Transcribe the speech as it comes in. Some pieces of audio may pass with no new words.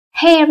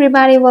Hey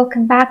everybody,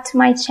 welcome back to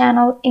my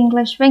channel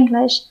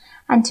English&English,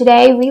 and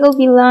today we will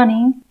be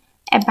learning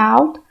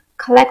about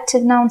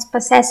collective nouns,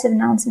 possessive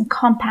nouns and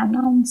compound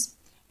nouns.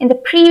 In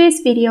the previous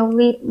video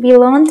we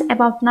learned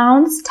about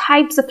nouns,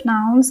 types of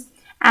nouns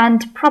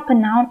and proper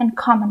noun and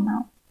common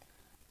noun.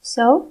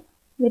 So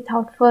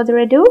without further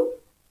ado,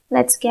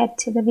 let's get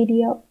to the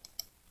video.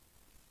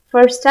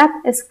 First up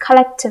is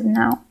collective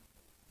noun.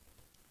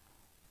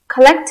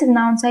 Collective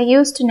nouns are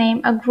used to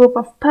name a group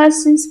of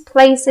persons,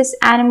 places,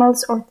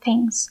 animals, or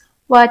things.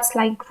 Words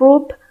like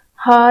group,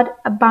 herd,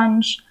 a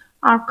bunch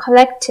are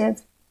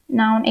collective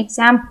noun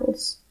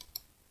examples.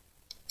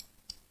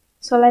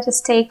 So let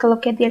us take a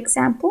look at the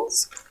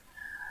examples.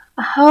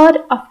 A herd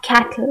of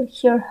cattle.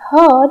 Here,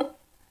 herd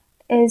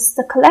is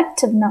the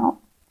collective noun.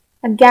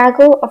 A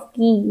gaggle of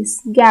geese,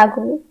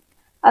 gaggle.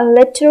 A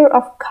litter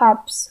of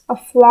cubs, a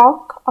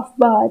flock of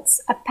birds,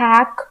 a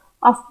pack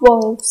of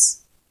wolves.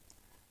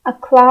 A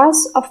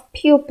class of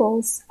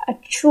pupils, a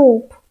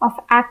troupe of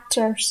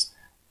actors,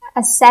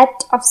 a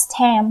set of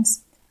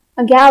stamps,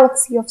 a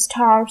galaxy of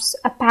stars,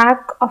 a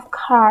pack of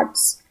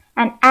cards,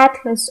 an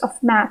atlas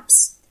of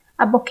maps,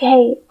 a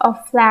bouquet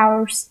of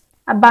flowers,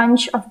 a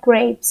bunch of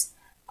grapes.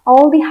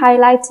 All the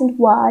highlighted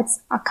words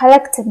are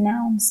collective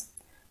nouns.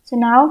 So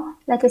now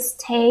let us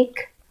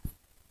take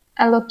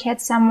a look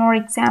at some more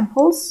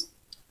examples.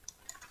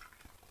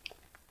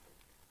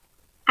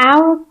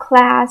 Our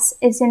class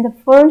is in the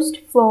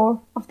first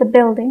floor of the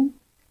building.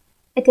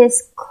 It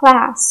is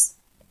class.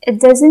 It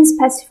doesn't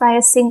specify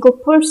a single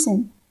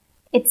person.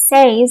 It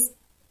says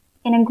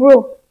in a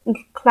group.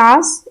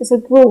 Class is a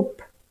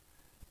group.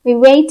 We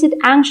waited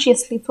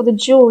anxiously for the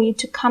jury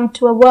to come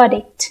to a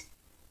verdict.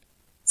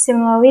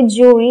 Similarly,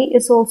 jury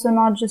is also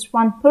not just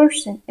one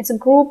person. It's a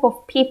group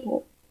of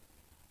people.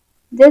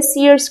 This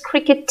year's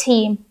cricket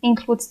team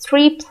includes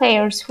 3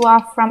 players who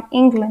are from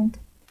England.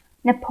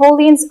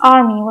 Napoleon's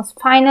army was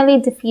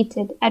finally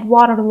defeated at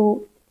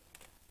Waterloo.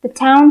 The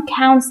town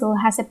council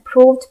has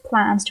approved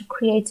plans to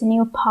create a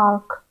new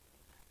park.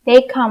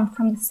 They come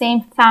from the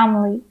same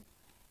family.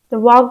 The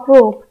rock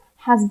group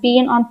has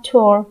been on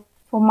tour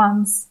for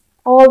months.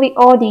 All the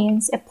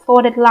audience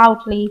applauded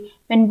loudly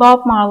when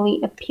Bob Marley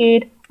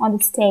appeared on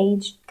the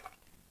stage.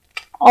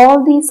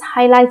 All these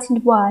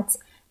highlighted words,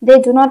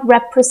 they do not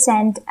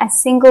represent a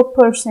single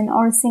person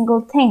or a single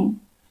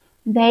thing.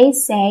 They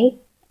say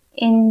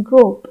in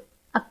group.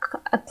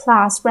 A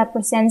class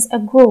represents a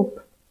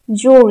group,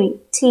 jury,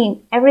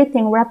 team,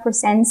 everything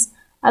represents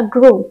a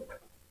group.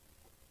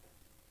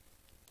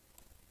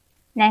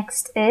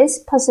 Next is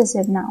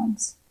possessive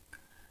nouns.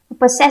 A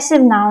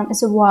possessive noun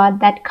is a word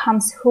that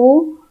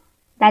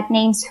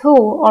names who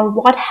or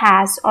what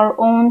has or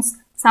owns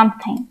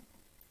something.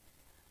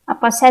 A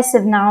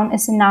possessive noun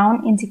is a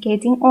noun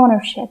indicating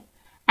ownership,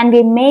 and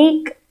we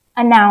make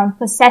a noun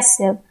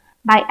possessive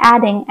by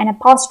adding an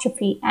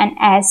apostrophe and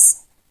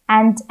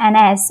an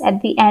S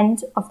at the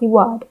end of the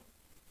word,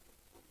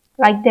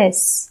 like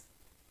this.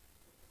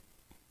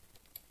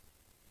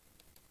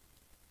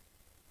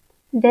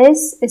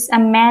 This is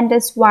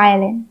Amanda's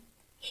violin.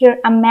 Here,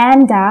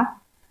 Amanda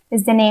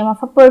is the name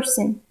of a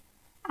person,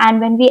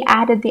 and when we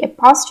added the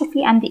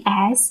apostrophe and the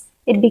S,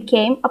 it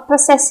became a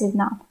possessive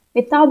noun.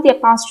 Without the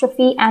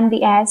apostrophe and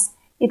the S,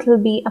 it will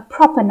be a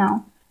proper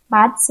noun,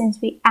 but since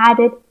we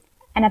added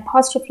an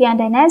apostrophe and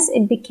an S,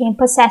 it became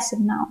possessive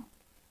noun.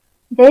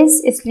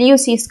 This is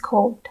Lucy's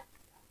coat.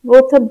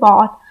 Ruther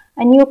bought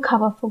a new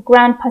cover for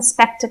Grandpa's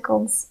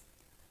spectacles.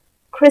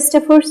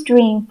 Christopher's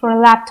dream for a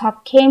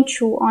laptop came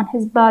true on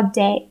his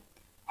birthday.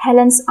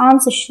 Helen's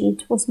answer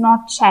sheet was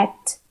not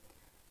checked.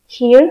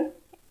 Here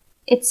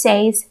it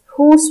says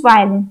whose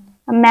violin?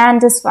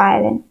 Amanda's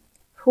violin.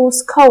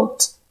 Whose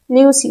coat?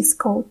 Lucy's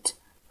coat.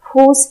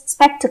 Whose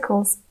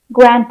spectacles?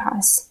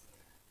 Grandpa's.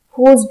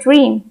 Whose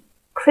dream?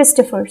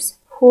 Christopher's.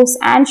 Whose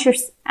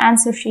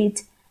answer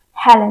sheet?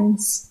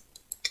 Helen's.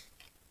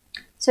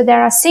 So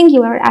there are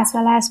singular as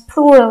well as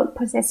plural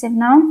possessive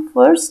nouns.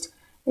 First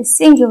is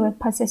singular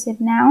possessive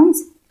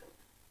nouns.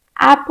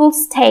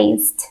 Apple's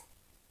taste.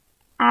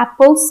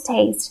 Apple's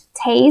taste.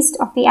 Taste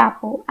of the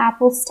apple.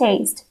 Apple's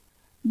taste.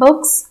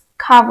 Books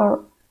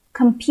cover.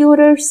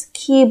 Computer's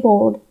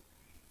keyboard.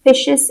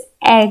 Fish's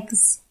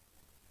eggs.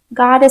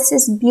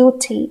 Goddess's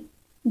beauty.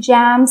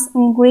 Jam's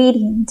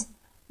ingredient.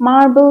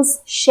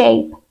 Marble's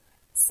shape.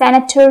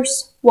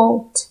 Senator's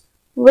vote.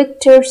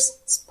 Victor's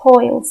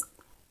spoils.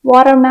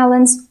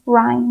 Watermelon's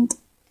rind.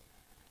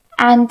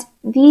 And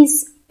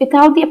these,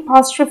 without the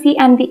apostrophe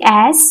and the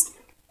S,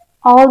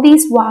 all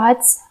these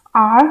words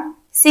are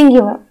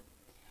singular.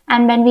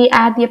 And when we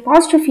add the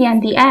apostrophe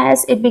and the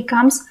S, it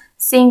becomes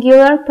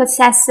singular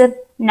possessive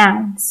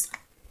nouns.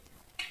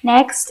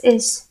 Next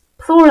is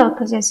plural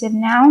possessive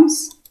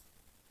nouns.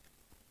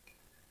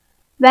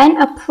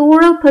 When a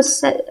plural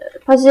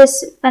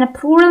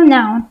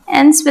noun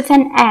ends with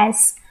an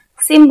S,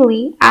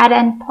 simply add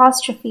an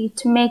apostrophe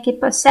to make it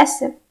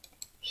possessive.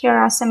 Here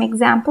are some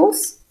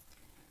examples.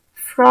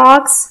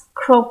 Frogs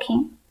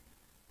croaking.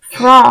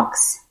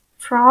 Frogs.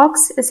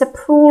 Frogs is a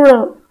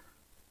plural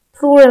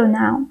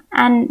noun,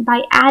 and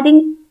by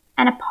adding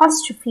an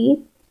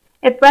apostrophe,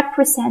 it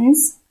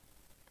represents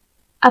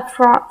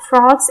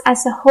frogs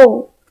as a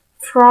whole,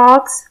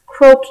 frogs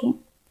croaking.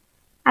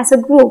 As a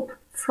group,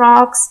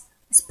 frogs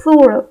is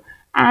plural,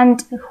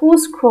 and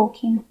who's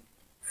croaking?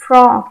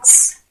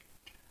 Frogs.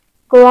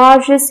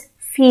 Garages,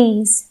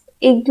 fees,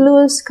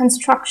 igloos,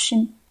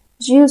 construction,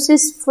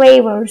 juices,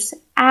 flavors,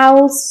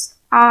 owls,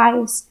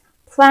 eyes,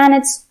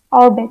 planets,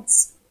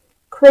 orbits,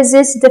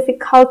 quizzes,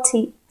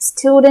 difficulty,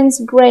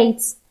 students,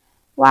 grades,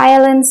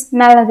 violins,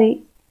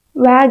 melody,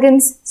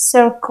 wagons,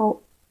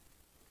 circle.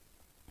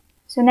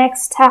 So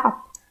next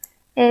up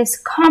is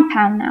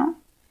compound noun.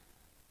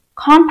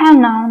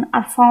 Compound nouns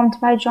are formed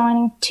by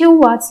joining two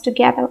words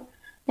together.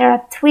 There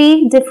are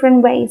three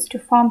different ways to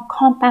form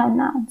compound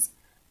nouns.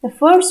 The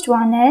first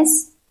one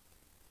is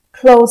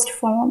closed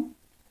form.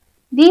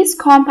 These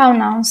compound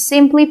nouns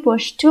simply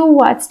push two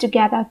words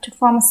together to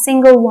form a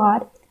single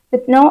word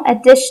with no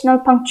additional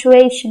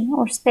punctuation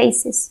or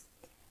spaces.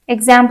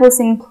 Examples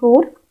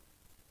include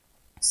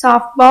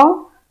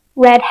softball,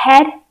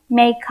 redhead,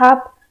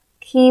 makeup,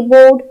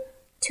 keyboard,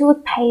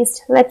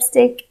 toothpaste,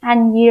 lipstick,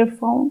 and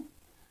earphone.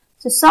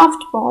 So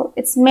softball,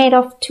 it's made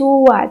of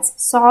two words,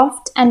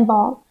 soft and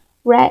ball.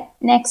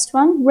 Next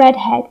one,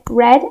 redhead,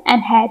 red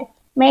and head.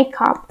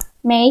 Makeup,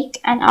 make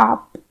and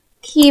up.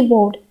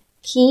 Keyboard,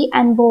 key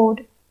and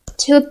board.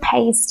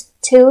 Toothpaste,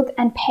 tooth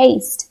and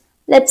paste.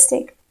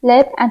 Lipstick,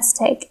 lip and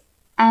stick.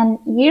 And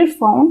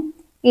earphone,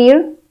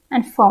 ear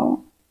and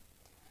phone.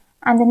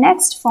 And the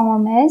next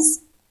form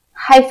is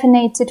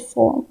hyphenated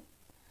form.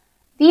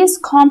 These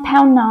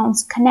compound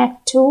nouns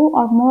connect two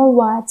or more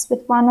words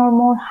with one or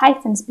more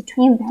hyphens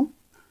between them.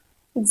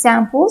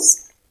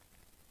 Examples: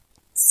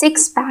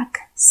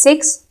 six-pack,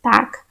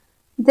 six-pack.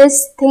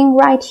 This thing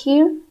right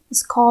here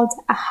is called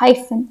a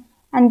hyphen,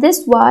 and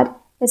this word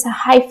is a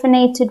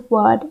hyphenated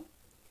word.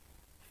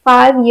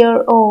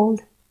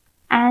 5-year-old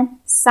and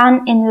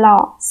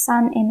son-in-law,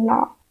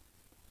 son-in-law.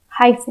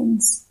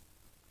 Hyphens.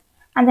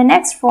 And the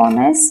next form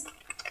is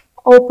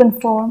open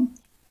form.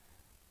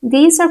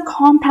 These are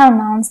compound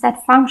nouns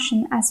that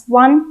function as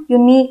one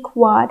unique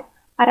word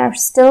but are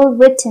still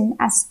written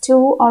as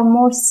two or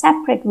more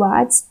separate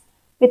words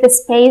with a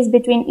space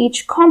between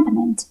each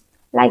component,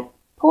 like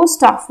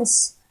post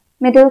office,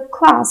 middle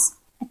class,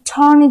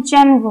 attorney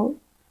general,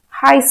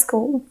 high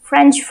school,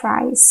 French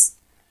fries.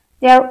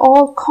 They are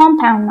all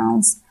compound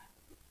nouns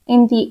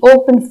in the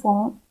open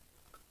form.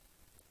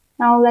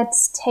 Now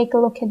let's take a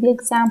look at the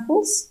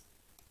examples.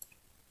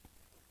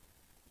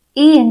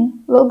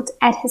 Ian looked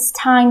at his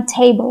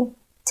timetable.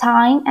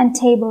 Time and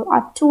table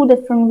are two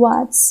different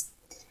words,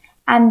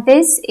 and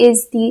this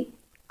is the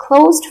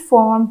closed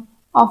form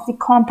of the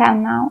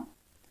compound noun.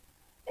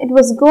 It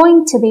was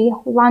going to be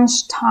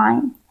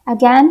lunchtime.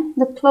 Again,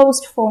 the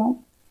closed form.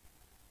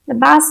 The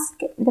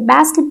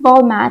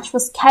basketball match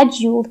was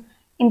scheduled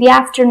in the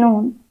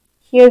afternoon.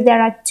 Here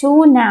there are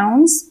two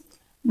nouns,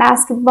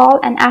 basketball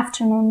and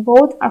afternoon.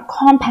 Both are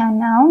compound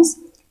nouns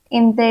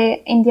in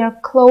their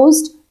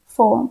closed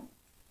form.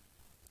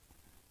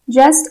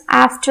 Just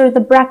after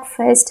the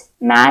breakfast,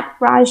 Matt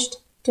rushed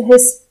to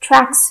his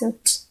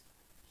tracksuit.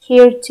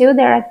 Here too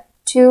there are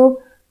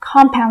two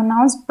compound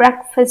nouns,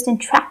 breakfast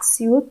and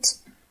tracksuit.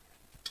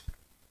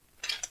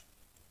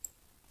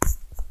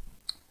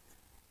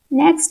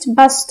 Next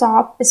bus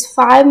stop is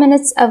 5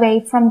 minutes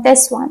away from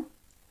this one.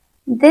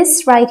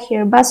 This right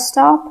here, bus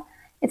stop,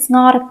 it's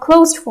not a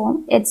closed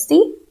form, it's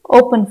the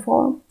open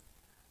form.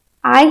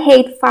 I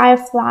hate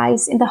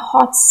fireflies in the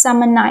hot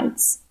summer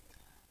nights.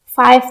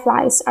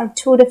 Fireflies are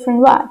two different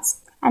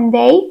words, and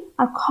they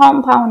are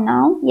compound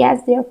noun.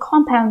 Yes, they are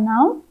compound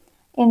noun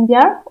in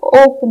their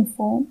open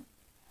form.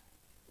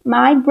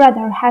 My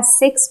brother has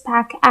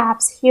six-pack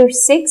abs. Here,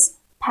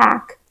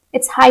 six-pack.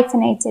 It's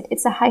hyphenated.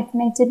 It's a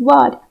hyphenated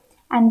word,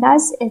 and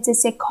thus it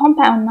is a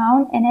compound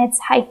noun in its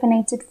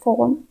hyphenated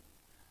form.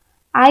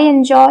 I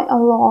enjoy a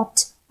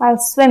lot while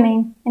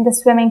swimming in the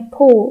swimming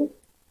pool.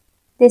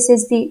 This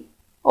is the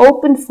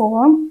open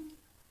form.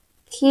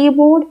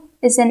 Keyboard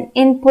is an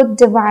input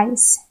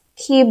device.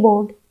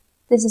 Keyboard.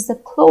 This is the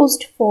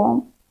closed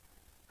form.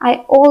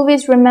 I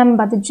always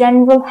remember the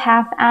general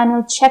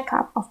half-annual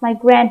checkup of my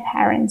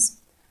grandparents.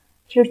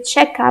 Here,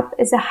 checkup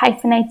is a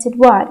hyphenated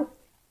word,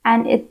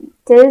 and it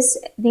is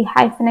the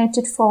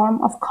hyphenated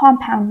form of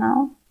compound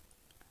noun.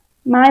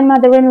 My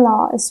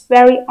mother-in-law is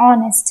very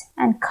honest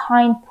and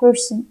kind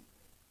person.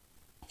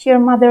 Here,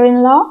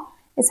 mother-in-law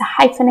is a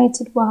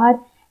hyphenated word,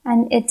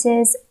 and it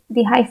is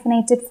the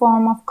hyphenated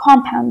form of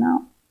compound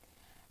noun.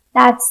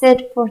 That's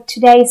it for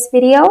today's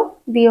video.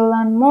 We'll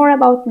learn more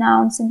about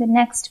nouns in the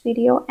next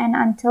video, and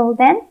until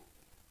then,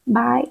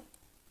 bye.